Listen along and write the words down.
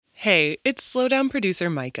Hey, it's Slowdown producer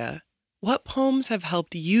Micah. What poems have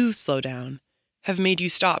helped you slow down, have made you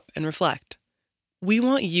stop and reflect? We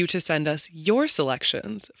want you to send us your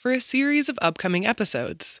selections for a series of upcoming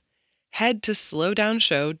episodes. Head to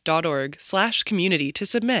slowdownshow.org/community to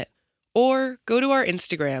submit, or go to our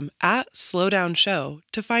Instagram at slowdownshow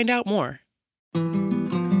to find out more.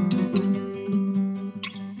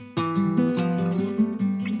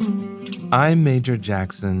 I'm Major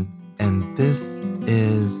Jackson, and this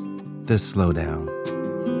is The Slowdown.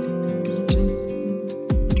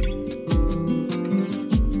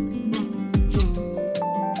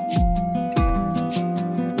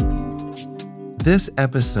 This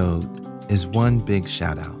episode is one big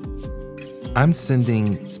shout out. I'm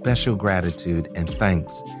sending special gratitude and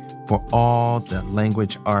thanks for all the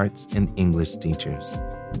language arts and English teachers.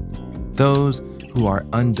 Those who are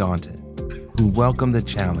undaunted, who welcome the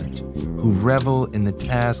challenge, who revel in the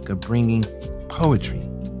task of bringing poetry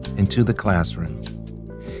into the classroom.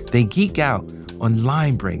 They geek out on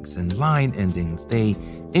line breaks and line endings. They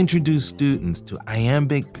introduce students to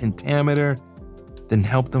iambic pentameter, then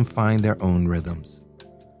help them find their own rhythms.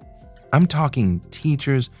 I'm talking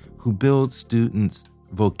teachers who build students'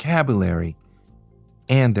 vocabulary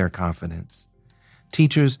and their confidence.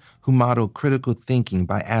 Teachers who model critical thinking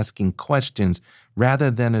by asking questions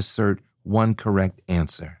rather than assert one correct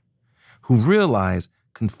answer. Who realize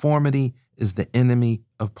conformity is the enemy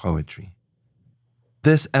of poetry.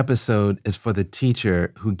 This episode is for the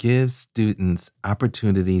teacher who gives students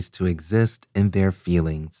opportunities to exist in their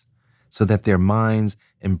feelings so that their minds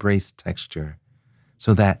embrace texture,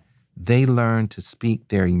 so that they learn to speak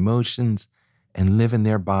their emotions and live in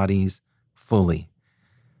their bodies fully,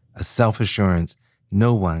 a self-assurance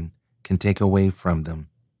no one can take away from them.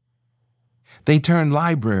 They turn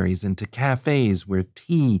libraries into cafes where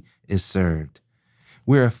tea is served,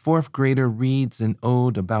 where a fourth grader reads an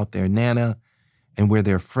ode about their Nana, and where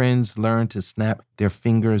their friends learn to snap their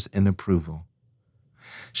fingers in approval.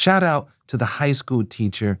 Shout out to the high school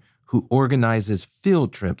teacher who organizes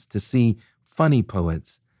field trips to see funny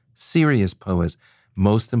poets, serious poets,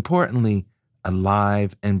 most importantly,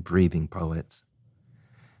 alive and breathing poets.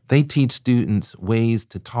 They teach students ways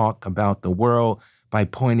to talk about the world by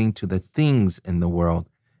pointing to the things in the world,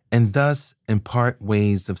 and thus impart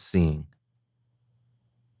ways of seeing.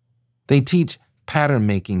 They teach pattern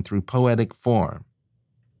making through poetic form,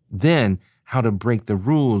 then how to break the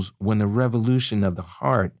rules when a revolution of the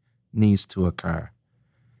heart needs to occur.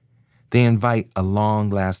 They invite a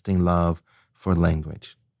long-lasting love for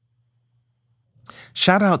language.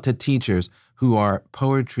 Shout out to teachers who are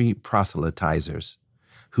poetry proselytizers,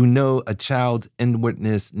 who know a child's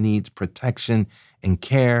inwardness needs protection and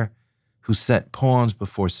care, who set poems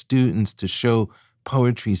before students to show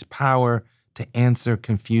poetry's power to answer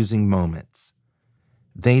confusing moments.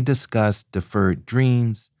 They discuss deferred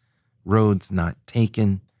dreams, roads not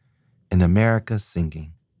taken, and America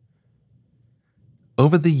singing.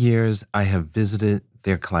 Over the years, I have visited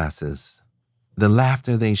their classes. The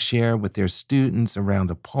laughter they share with their students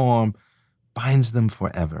around a poem binds them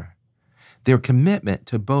forever. Their commitment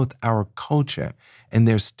to both our culture and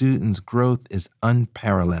their students' growth is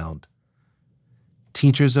unparalleled.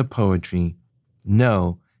 Teachers of poetry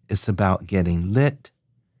know it's about getting lit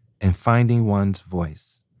and finding one's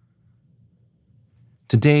voice.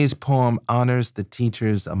 Today's poem honors the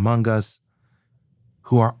teachers among us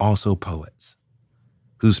who are also poets,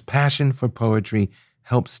 whose passion for poetry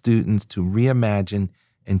helps students to reimagine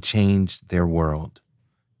and change their world.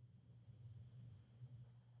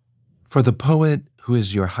 For the Poet Who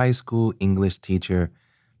is Your High School English Teacher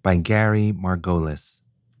by Gary Margolis.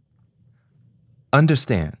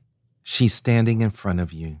 Understand, she's standing in front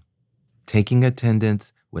of you, taking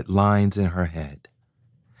attendance with lines in her head,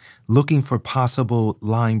 looking for possible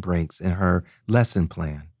line breaks in her lesson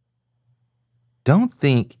plan. Don't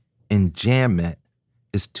think enjambment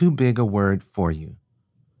is too big a word for you.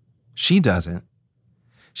 She doesn't.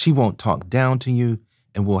 She won't talk down to you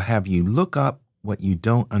and will have you look up what you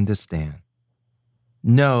don't understand.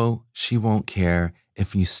 No, she won't care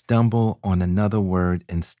if you stumble on another word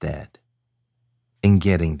instead. In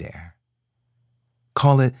getting there,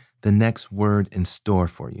 call it the next word in store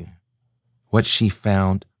for you, what she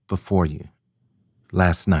found before you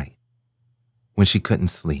last night when she couldn't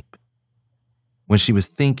sleep, when she was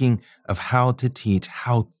thinking of how to teach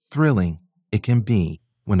how thrilling it can be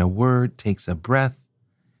when a word takes a breath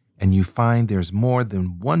and you find there's more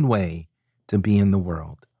than one way to be in the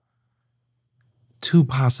world. Two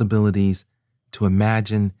possibilities to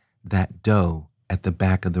imagine that doe at the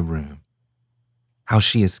back of the room, how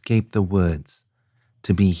she escaped the woods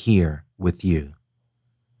to be here with you.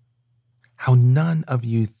 how none of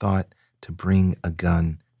you thought to bring a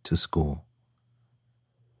gun to school,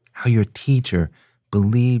 how your teacher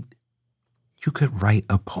believed you could write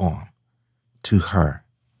a poem to her.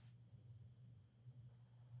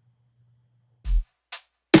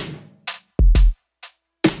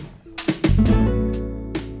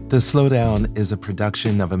 The Slowdown is a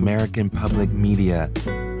production of American Public Media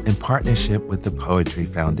in partnership with the Poetry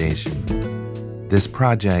Foundation. This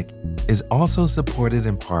project is also supported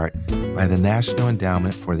in part by the National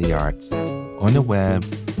Endowment for the Arts on the web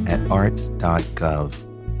at arts.gov.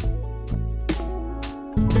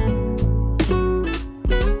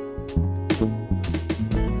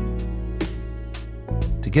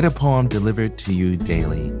 To get a poem delivered to you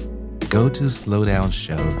daily, go to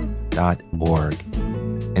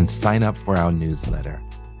slowdownshow.org and sign up for our newsletter.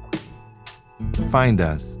 Find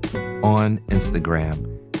us on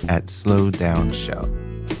Instagram at slowdownshow.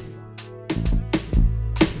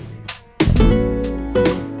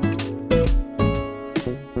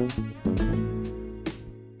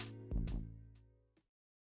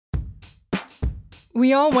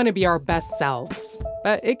 We all want to be our best selves,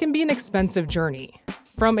 but it can be an expensive journey.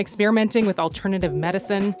 From experimenting with alternative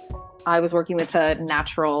medicine, I was working with a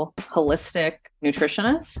natural, holistic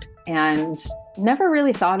nutritionist and never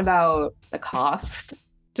really thought about the cost.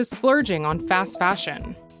 To splurging on fast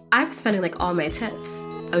fashion. I was spending all my tips.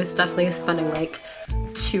 I was definitely spending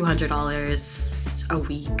 $200 a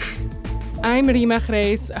week. I'm Rima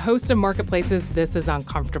Reis, host of Marketplace's This Is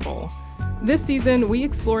Uncomfortable. This season, we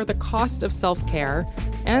explore the cost of self-care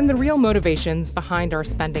and the real motivations behind our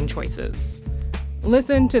spending choices.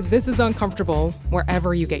 Listen to This Is Uncomfortable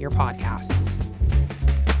wherever you get your podcasts.